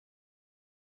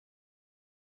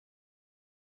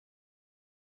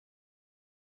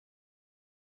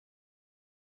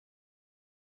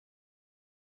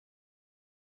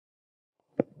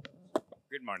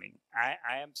Good morning.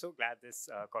 I am so glad this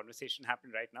conversation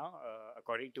happened right now.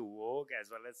 According to Vogue, as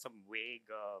well as some vague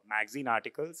magazine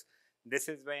articles, this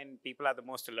is when people are the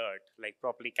most alert, like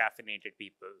properly caffeinated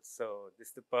people. So, this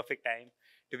is the perfect time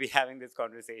to be having this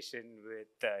conversation with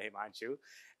Himanshu,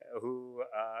 who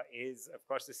is, of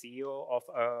course, the CEO of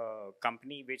a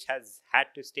company which has had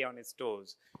to stay on its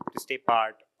toes to stay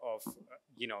part of,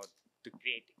 to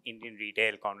create Indian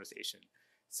retail conversation.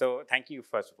 So thank you,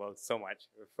 first of all, so much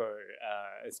for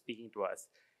speaking to us.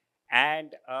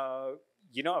 And,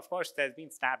 of course, there's been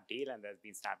Snapdeal and there's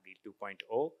been Snapdeal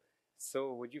 2.0.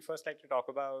 So would you first like to talk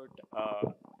about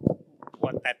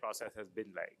what that process has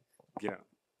been like? You know.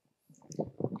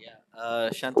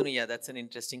 Shantanu, yeah, that's an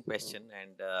interesting question.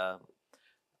 And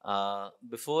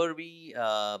before we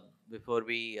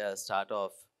start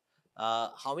off,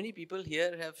 how many people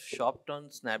here have shopped on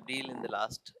Snapdeal in the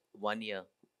last 1 year?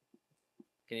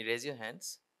 Can you raise your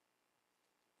hands?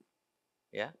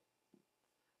 Yeah.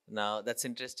 Now that's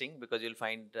interesting because you'll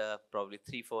find probably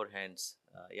 3, 4 hands.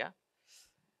 Yeah.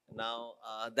 Now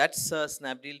that's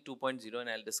Snapdeal 2.0, and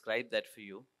I'll describe that for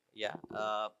you. Yeah.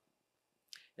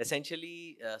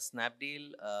 Essentially,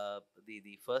 Snapdeal,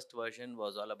 the first version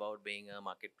was all about being a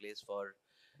marketplace for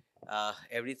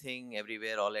everything,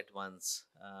 everywhere, all at once.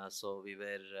 So we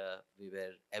were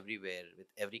everywhere with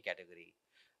every category,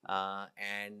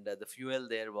 and the fuel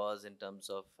there was in terms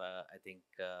of I think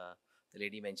the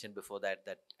lady mentioned before that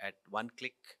at one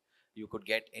click you could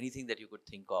get anything that you could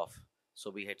think of. So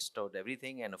we had stored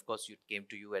everything, and of course, it came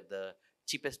to you at the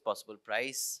cheapest possible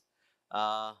price.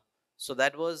 So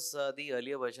that was the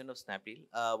earlier version of Snapdeal.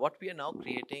 What we are now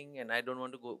creating, and I don't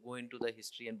want to go into the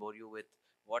history and bore you with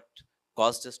what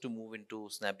caused us to move into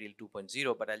Snapdeal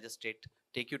 2.0, but I'll just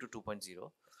take you to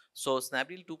 2.0. So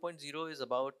Snapdeal 2.0 is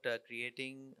about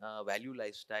creating a value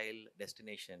lifestyle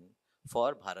destination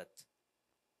for Bharat.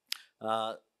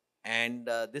 Uh, and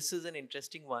this is an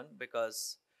interesting one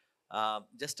because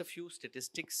just a few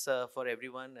statistics for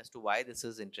everyone as to why this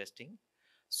is interesting.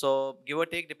 So, give or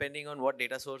take, depending on what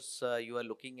data source you are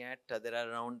looking at, there are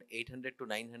around 800 to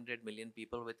 900 million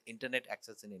people with internet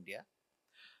access in India.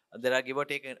 There are, give or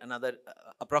take, another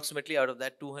approximately out of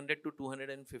that 200 to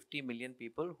 250 million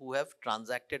people who have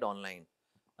transacted online.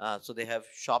 So, they have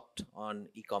shopped on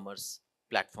e commerce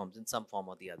platforms in some form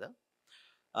or the other.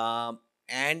 Um,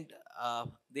 and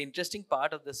the interesting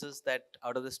part of this is that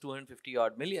out of this 250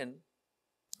 odd million,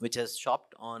 which has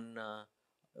shopped on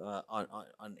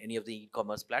any of the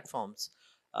e-commerce platforms,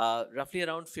 roughly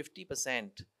around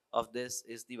 50% of this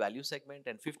is the value segment,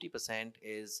 and 50%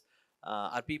 is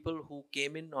are people who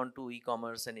came in onto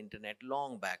e-commerce and internet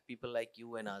long back. People like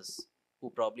you and us, who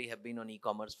probably have been on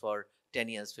e-commerce for 10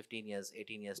 years, 15 years,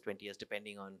 18 years, 20 years,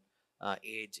 depending on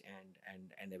age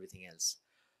and everything else.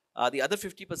 The other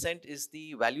 50% is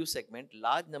the value segment.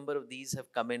 Large number of these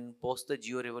have come in post the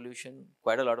geo revolution.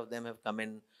 Quite a lot of them have come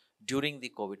in during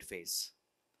the COVID phase.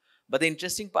 But the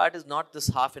interesting part is not this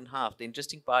half and half. The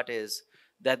interesting part is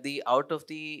that the out of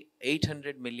the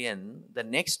 800 million, the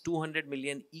next 200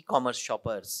 million e-commerce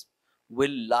shoppers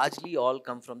will largely all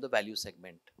come from the value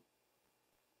segment.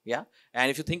 Yeah,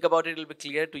 and if you think about it, it will be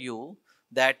clear to you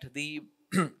that the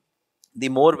the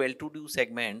more well-to-do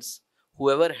segments,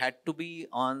 whoever had to be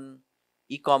on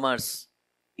e-commerce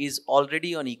is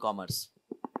already on e-commerce.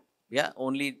 Yeah,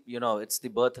 only it's the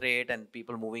birth rate and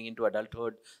people moving into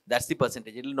adulthood. That's the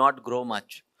percentage. It will not grow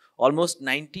much. Almost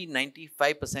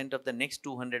 90-95% of the next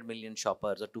 200 million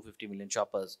shoppers or 250 million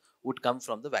shoppers would come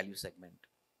from the value segment.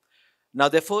 Now,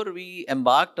 therefore, we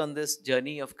embarked on this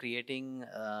journey of creating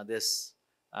this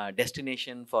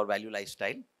destination for value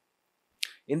lifestyle.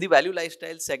 In the value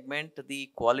lifestyle segment,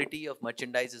 the quality of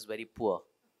merchandise is very poor.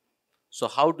 So,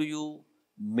 how do you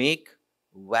make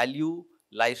value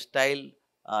lifestyle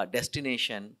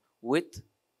destination with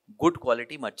good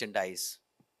quality merchandise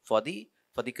for the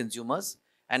consumers?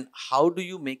 And how do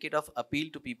you make it of appeal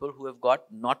to people who have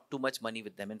got not too much money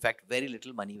with them? In fact, very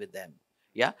little money with them.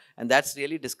 Yeah, and that's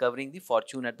really discovering the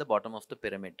fortune at the bottom of the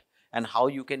pyramid and how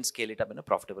you can scale it up in a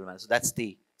profitable manner. So that's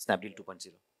the Snapdeal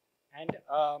 2.0. And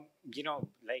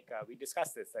we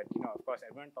discussed this that of course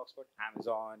everyone talks about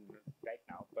Amazon right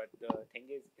now, but the thing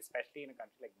is, especially in a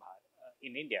country like Bharat,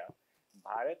 in India,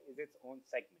 Bharat is its own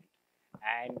segment,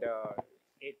 and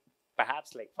it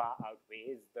perhaps like far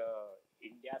outweighs the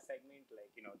India segment,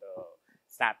 like the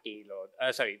Snapdeal or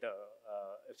the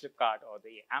Flipkart or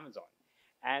the Amazon.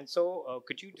 And so,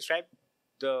 could you describe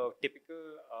the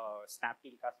typical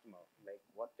Snapdeal customer, like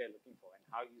what they're looking for, and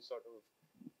how you sort of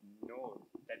know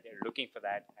that they're looking for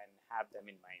that and have them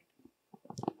in mind?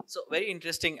 So very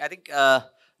interesting. I think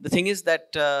the thing is that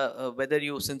whether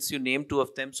you, since you name two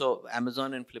of them, so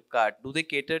Amazon and Flipkart, do they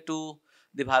cater to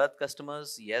the Bharat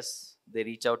customers? Yes, they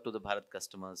reach out to the Bharat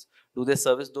customers. Do they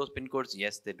service those pin codes?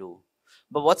 Yes, they do.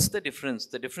 But what's the difference?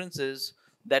 The difference is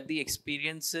that the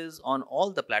experiences on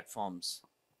all the platforms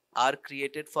are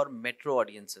created for metro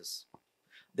audiences.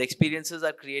 The experiences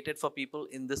are created for people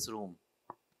in this room.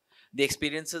 The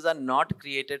experiences are not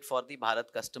created for the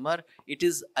Bharat customer. It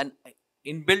is an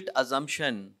inbuilt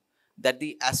assumption that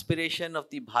the aspiration of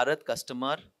the Bharat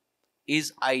customer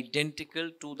is identical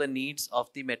to the needs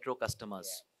of the metro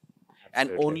customers.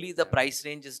 And only the price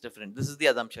range is different. This is the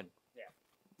assumption.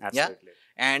 Absolutely. Yeah?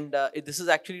 And this is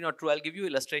actually not true. I'll give you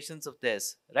illustrations of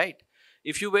this, right?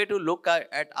 If you were to look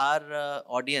at our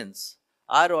audience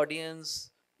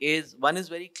is, one is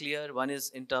very clear, one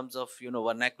is in terms of,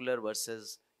 vernacular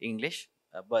versus English,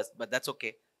 but that's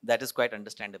okay. That is quite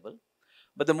understandable.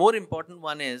 But the more important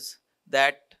one is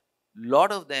that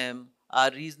lot of them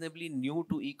are reasonably new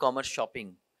to e-commerce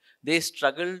shopping. They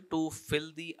struggle to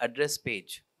fill the address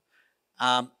page.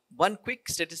 One quick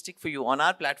statistic for you: on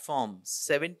our platform,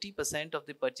 70% of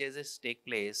the purchases take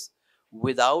place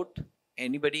without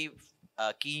anybody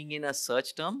keying in a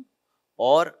search term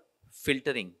or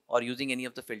filtering or using any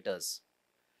of the filters.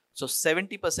 So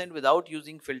 70% without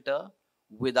using filter,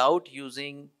 without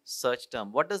using search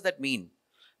term. What does that mean?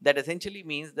 That essentially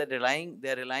means that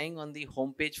they're relying on the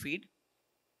homepage feed,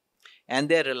 and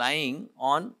they're relying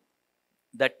on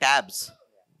the tabs.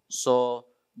 So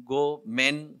go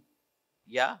men,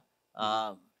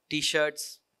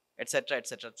 t-shirts, etc.,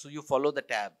 etc. So you follow the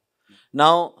tab.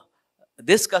 Now,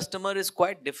 this customer is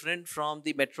quite different from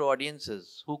the metro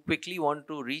audiences who quickly want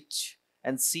to reach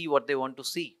and see what they want to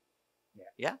see.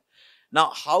 Yeah.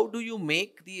 Now, how do you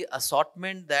make the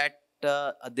assortment that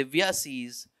Divya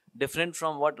sees different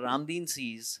from what Ramdeen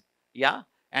sees? Yeah.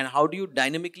 And how do you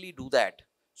dynamically do that?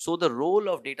 So the role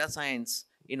of data science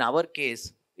in our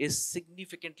case is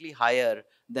significantly higher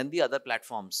than the other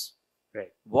platforms.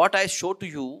 Right. What I show to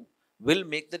you will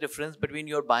make the difference between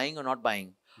your buying or not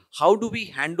buying. How do we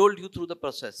handhold you through the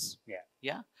process?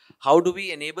 Yeah. How do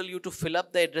we enable you to fill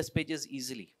up the address pages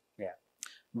easily? Yeah.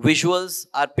 Visuals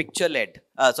are picture led.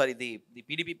 The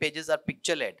PDP pages are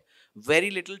picture led.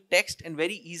 Very little text and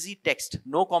very easy text.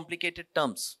 No complicated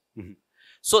terms. Mm-hmm.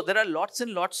 So there are lots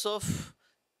and lots of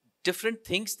different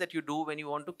things that you do when you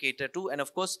want to cater to, and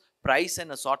of course price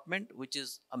and assortment, which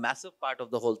is a massive part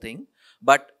of the whole thing,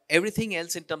 but everything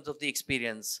else in terms of the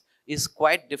experience is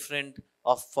quite different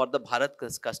for the Bharat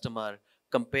customer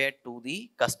compared to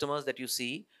the customers that you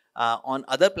see on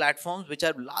other platforms, which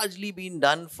are largely been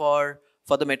done for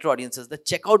the metro audiences. The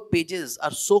checkout pages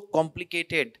are so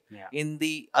complicated in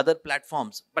the other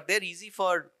platforms, but they're easy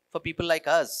for people like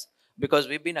us because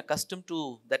we've been accustomed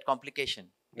to that complication.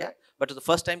 Yeah. Right. But to the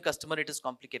first time customer, it is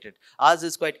complicated. Ours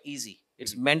is quite easy.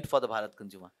 It's meant for the Bharat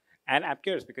consumer. And I'm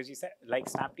curious because you said like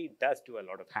Snapdeal does do a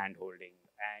lot of hand holding,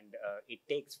 and it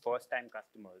takes first time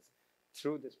customers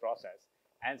through this process.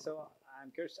 And so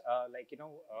I'm curious,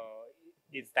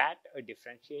 is that a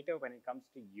differentiator when it comes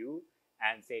to you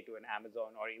and say to an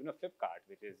Amazon or even a Flipkart,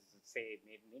 which is say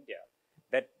made in India,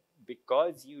 that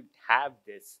because you have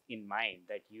this in mind,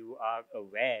 that you are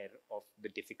aware of the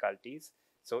difficulties?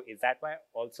 So is that why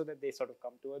also that they sort of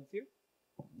come towards you?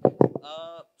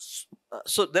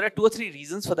 So there are 2 or 3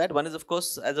 reasons for that. One is, of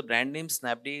course, as a brand name,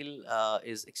 Snapdeal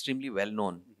is extremely well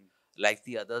known. Mm-hmm. Like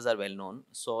the others are well known.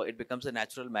 So it becomes a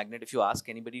natural magnet. If you ask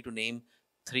anybody to name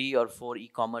 3 or 4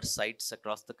 e-commerce sites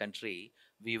across the country,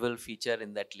 we will feature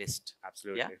in that list.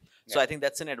 Absolutely. Yeah? So I think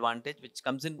that's an advantage which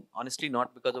comes in, honestly,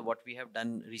 not because of what we have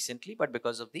done recently, but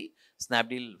because of the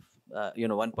Snapdeal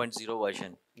 1.0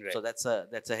 version. Right. So that's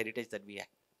a heritage that we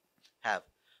have.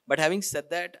 But having said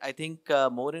that, I think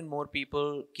more and more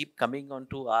people keep coming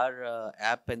onto our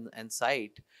app and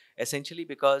site, essentially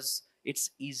because it's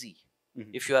easy.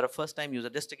 Mm-hmm. If you are a first time user,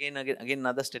 just again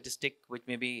another statistic which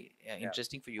may be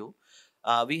interesting for you.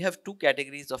 We have 2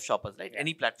 categories of shoppers, right?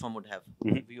 Any platform would have.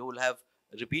 Mm-hmm. We will have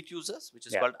repeat users, which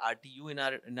is called RTU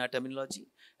in our terminology,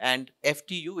 and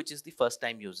FTU, which is the first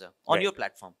time user on your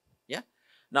platform. Yeah.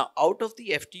 Now, out of the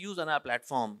FTUs on our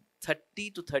platform, 30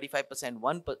 to 35%,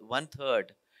 one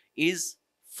third, is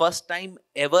first time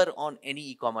ever on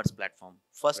any e-commerce platform.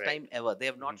 First time ever. They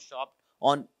have not shopped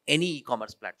on any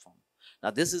e-commerce platform.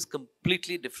 Now, this is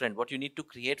completely different. What you need to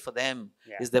create for them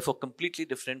is therefore completely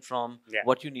different from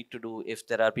what you need to do if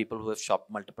there are people who have shopped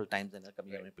multiple times and are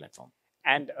coming on a platform.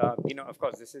 And, of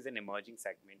course, this is an emerging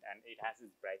segment and it has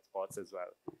its bright spots as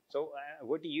well. So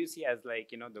what do you see as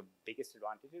the biggest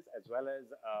advantages as well as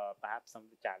perhaps some of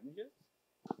the challenges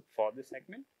for this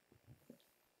segment?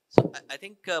 So I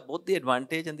think both the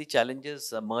advantage and the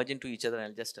challenges merge into each other. And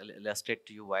I'll just illustrate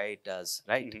to you why it does.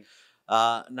 Right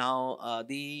Mhm. now,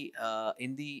 the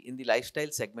in the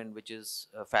lifestyle segment, which is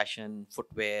fashion,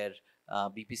 footwear,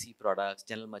 BPC products,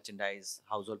 general merchandise,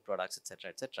 household products, etc.,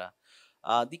 etc.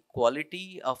 The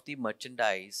quality of the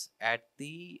merchandise at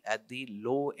the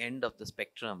low end of the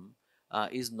spectrum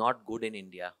is not good in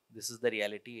India. This is the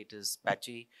reality. It is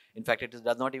patchy. In fact,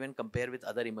 does not even compare with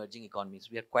other emerging economies.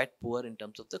 We are quite poor in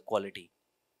terms of the quality.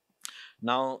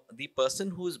 Now, the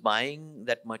person who is buying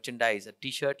that merchandise, a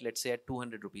t-shirt, let's say at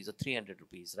 200 rupees or 300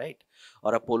 rupees, right?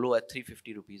 Or a polo at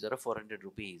 350 rupees or a 400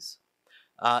 rupees,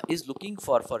 is looking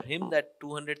for him that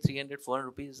 200, 300, 400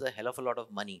 rupees is a hell of a lot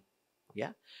of money.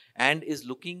 Yeah. And is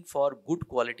looking for good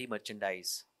quality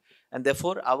merchandise. And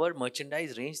therefore, our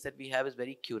merchandise range that we have is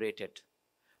very curated.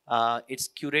 It's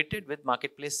curated with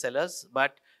marketplace sellers,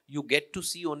 but you get to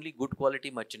see only good quality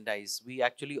merchandise. We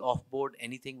actually offboard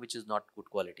anything which is not good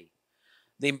quality.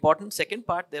 The important second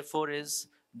part, therefore, is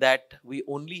that we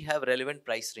only have relevant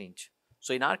price range.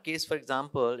 So in our case, for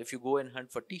example, if you go and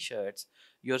hunt for t-shirts,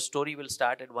 your story will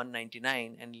start at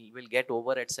 199 and will get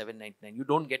over at 799. You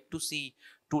don't get to see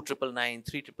 2,999,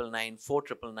 3,999,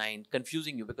 4,999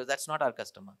 confusing you, because that's not our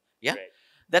customer. Yeah. Right.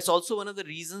 That's also one of the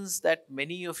reasons that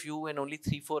many of you, when only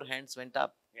 3-4 hands went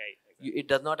up, Right. Exactly. it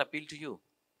does not appeal to you.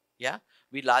 Yeah.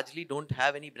 We largely don't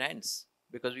have any brands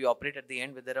because we operate at the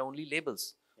end where there are only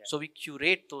labels. Yeah. So we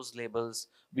curate those labels,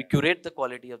 we curate the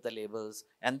quality of the labels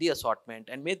and the assortment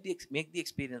and make the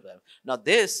experience well. Now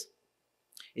this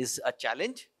is a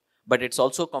challenge, but it's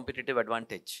also a competitive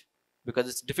advantage because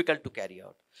it's difficult to carry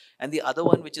out. And the other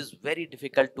one which is very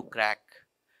difficult to crack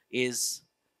is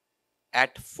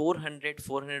at 400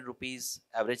 rupees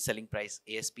average selling price,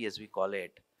 ASP as we call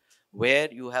it,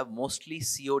 where you have mostly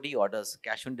COD orders,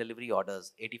 cash on delivery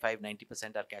orders.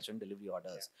 85-90% are cash on delivery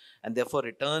orders. And therefore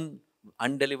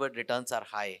undelivered returns are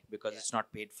high because it's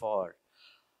not paid for.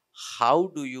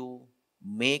 How do you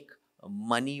make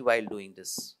money while doing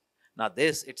this? Now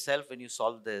this itself, when you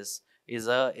solve this,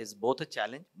 is both a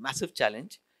challenge, massive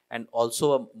challenge, and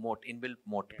also a inbuilt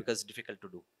moat because it's difficult to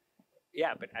do.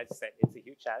 Yeah, but as I said, it's a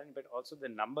huge challenge, but also the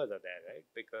numbers are there, right?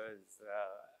 Because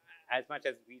as much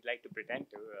as we like to pretend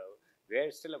to,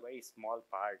 we're still a very small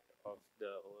part of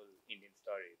the whole Indian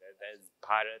story. There's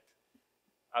Bharat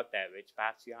out there, which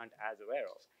perhaps you aren't as aware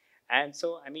of. And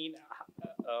so, I mean,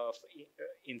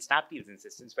 in Snapdeal's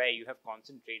instance, where you have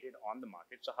concentrated on the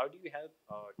market, so how do you help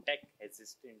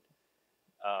tech-hesitant,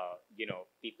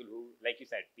 people who, like you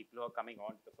said, people who are coming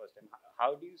on for the first time?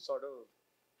 How do you sort of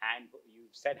you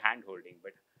said hand holding,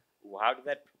 but how does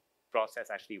that process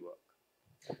actually work?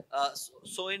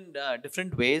 So in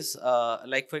different ways,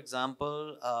 like for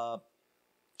example,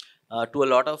 to a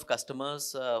lot of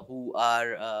customers who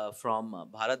are from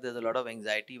Bharat, there's a lot of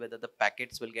anxiety whether the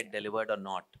packets will get delivered or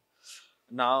not.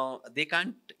 Now they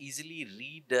can't easily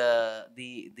read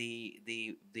the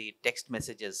text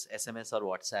messages, SMS or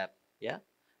WhatsApp. Yeah,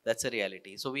 that's a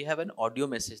reality. So we have an audio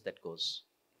message that goes.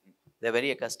 They're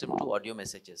very accustomed to audio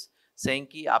messages saying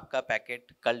कि आपका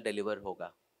packet कल deliver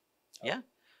होगा. Yeah.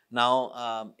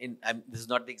 Now, this is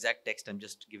not the exact text. I'm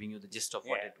just giving you the gist of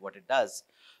what it does.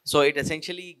 So it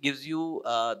essentially gives you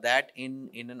that in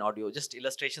an audio, just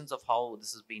illustrations of how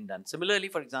this is being done. Similarly,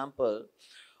 for example,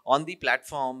 on the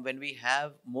platform, when we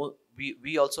have more,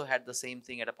 we also had the same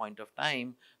thing at a point of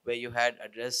time where you had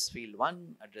address field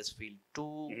 1, address field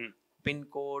 2, pin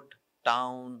code,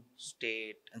 town,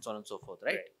 state, and so on and so forth,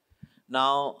 right?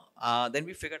 Now, then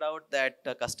we figured out that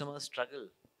customers struggle.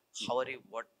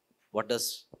 What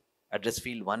does address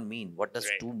field 1 mean? What does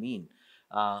 2 mean?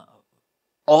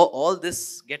 All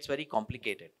this gets very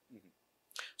complicated.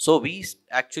 So we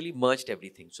actually merged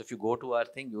everything. So if you go to our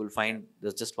thing, you will find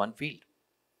there's just one field.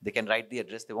 They can write the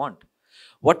address they want.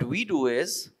 What we do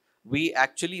is, we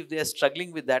actually, if they are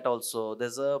struggling with that also,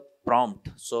 there's a prompt.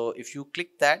 So if you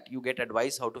click that, you get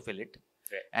advice how to fill it.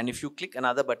 And if you click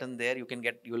another button there, you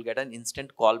will get an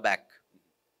instant call back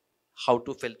how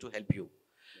to fill to help you.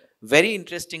 Very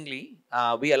interestingly,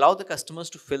 we allow the customers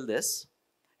to fill this,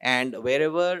 and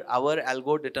wherever our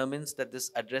algo determines that this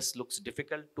address looks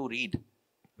difficult to read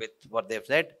with what they've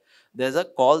said, there's a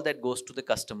call that goes to the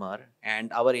customer,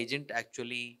 and our agent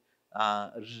actually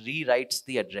rewrites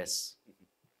the address.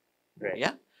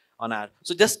 Yeah,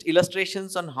 so just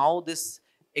illustrations on how this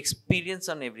experience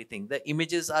on everything. The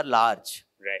images are large.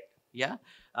 Right. Yeah.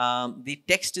 The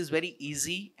text is very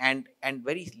easy and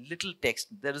very little text.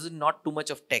 There is not too much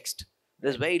of text.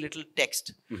 There's very little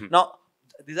text. Now,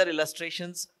 these are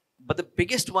illustrations, but the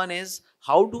biggest one is,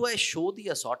 how do I show the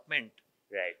assortment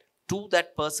to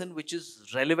that person which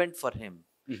is relevant for him?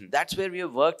 That's where we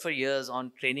have worked for years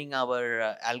on training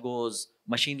our algos,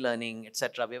 machine learning,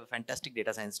 etc. We have a fantastic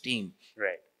data science team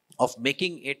of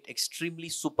making it extremely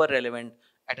super relevant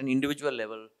at an individual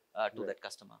level to that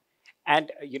customer.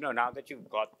 And now that you've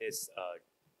got this,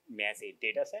 may I say,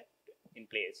 data set in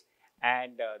place,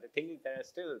 and the thing is, there are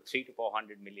still 300 to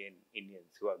 400 million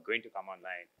Indians who are going to come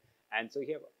online, and so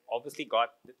you have obviously got.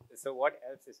 So, what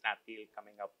else is Snapdeal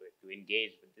coming up with to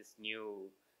engage with this new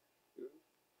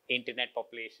internet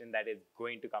population that is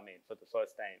going to come in for the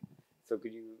first time? So,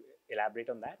 could you elaborate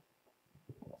on that?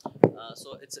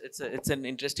 So it's an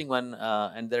interesting one,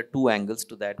 and there are two angles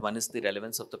to that. One is the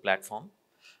relevance of the platform,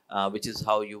 which is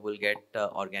how you will get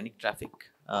organic traffic,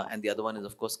 and the other one is,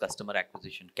 of course, customer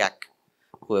acquisition, CAC.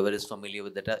 Whoever is familiar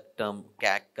with the term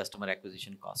CAC, customer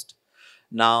acquisition cost.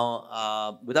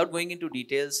 Now, without going into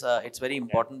details, it's very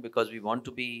important because we want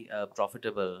to be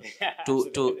profitable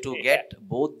to get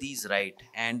both these right,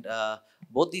 and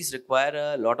both these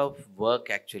require a lot of work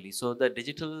actually. So the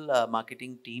digital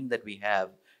marketing team that we have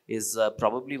is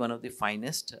probably one of the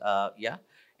finest,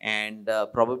 and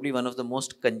probably one of the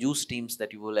most conjuice teams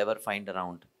that you will ever find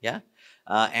around,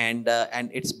 and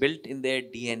it's built in their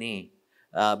DNA.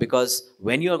 Because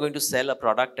when you are going to sell a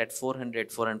product at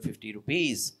 400, 450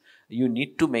 rupees, you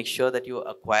need to make sure that you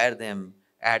acquire them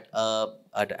at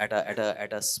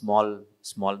a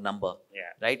small number,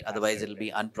 right? Otherwise, it'll be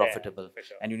unprofitable,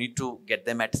 sure. And you need to get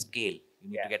them at scale. You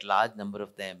need to get large number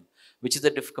of them, which is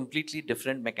a completely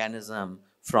different mechanism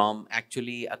from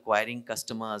actually acquiring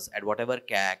customers at whatever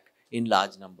CAC in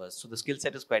large numbers. So the skill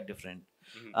set is quite different.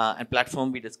 And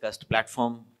platform, we discussed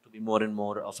platform to be more and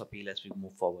more of appeal as we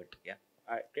move forward. Yeah.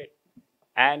 All right, great.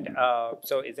 And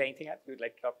so, is there anything else you'd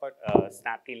like to talk about?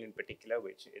 Snapdeal in particular,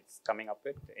 which it's coming up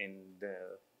with in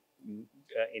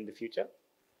the future?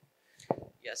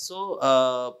 Yeah.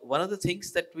 So one of the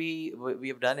things that we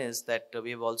have done is that we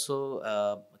have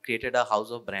also created a house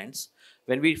of brands.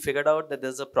 When we figured out that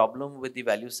there's a problem with the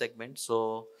value segment,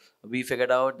 so we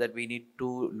figured out that we need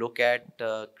to look at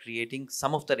creating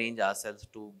some of the range ourselves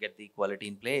to get the quality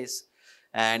in place.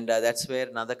 And that's where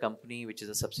another company, which is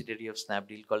a subsidiary of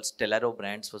Snapdeal called Stellaro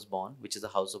Brands, was born, which is a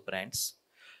house of brands.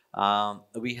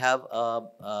 We have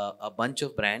a bunch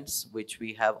of brands which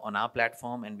we have on our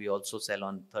platform, and we also sell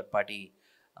on third-party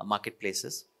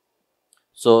marketplaces.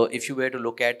 So if you were to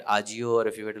look at Agio or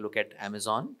if you were to look at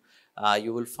Amazon,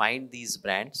 you will find these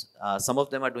brands. Some of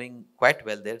them are doing quite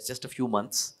well there. It's just a few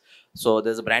months. So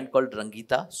there's a brand called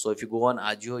Rangita. So if you go on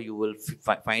Agio, you will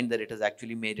find that it has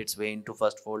actually made its way into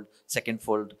first fold, second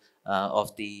fold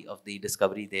of the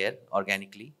discovery there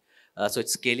organically. So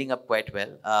it's scaling up quite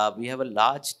well. We have a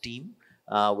large team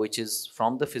which is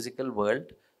from the physical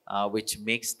world, which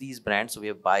makes these brands. So we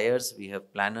have buyers, we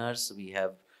have planners, we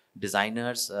have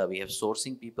designers, we have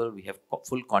sourcing people, we have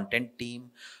full content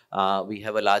team, we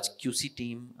have a large QC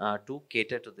team to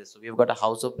cater to this. So we have got a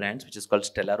house of brands which is called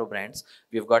Stellaro Brands.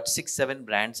 We have got 6-7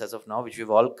 brands as of now, which we've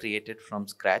all created from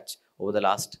scratch over the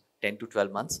last 10 to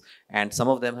 12 months, and some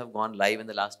of them have gone live in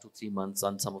the last 2-3 months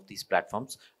on some of these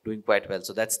platforms, doing quite well.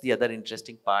 So that's the other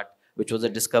interesting part, which was a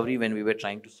discovery when we were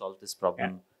trying to solve this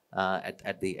problem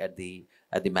at the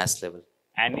mass level.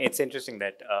 And it's interesting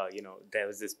that there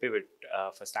was this pivot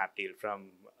for Snapdeal from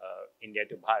India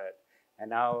to Bharat, and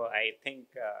now I think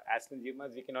as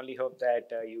consumers we can only hope that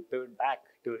you pivot back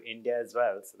to India as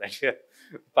well, so that you're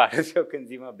part of your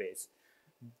consumer base.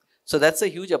 So that's a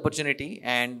huge opportunity,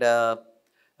 and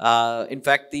in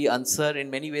fact, the answer in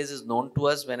many ways is known to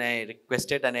us. When I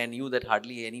requested, and I knew that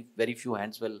very few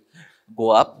hands will go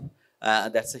up.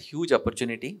 That's a huge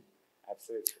opportunity.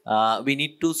 Absolutely. We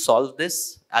need to solve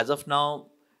this. As of now,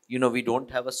 we don't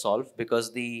have a solve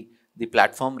because the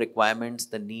platform requirements,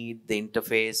 the need, the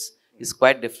interface is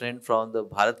quite different from the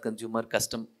Bharat consumer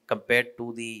custom compared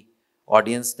to the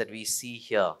audience that we see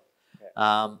here.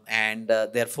 And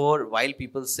therefore, while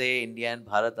people say India and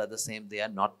Bharat are the same, they are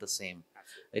not the same.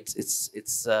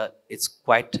 It's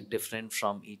quite different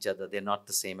from each other. They're not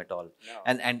the same at all.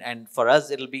 No. And for us,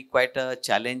 it'll be quite a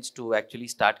challenge to actually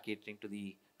start catering to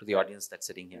the audience that's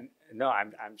sitting here. No,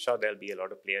 I'm sure there'll be a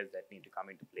lot of players that need to come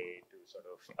into play to sort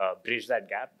of bridge that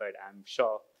gap, but I'm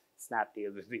sure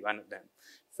Snapdeal will be one of them.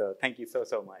 So thank you so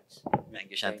much.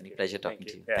 Thank you, Shantanu. Pleasure talking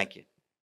to you. Thank you.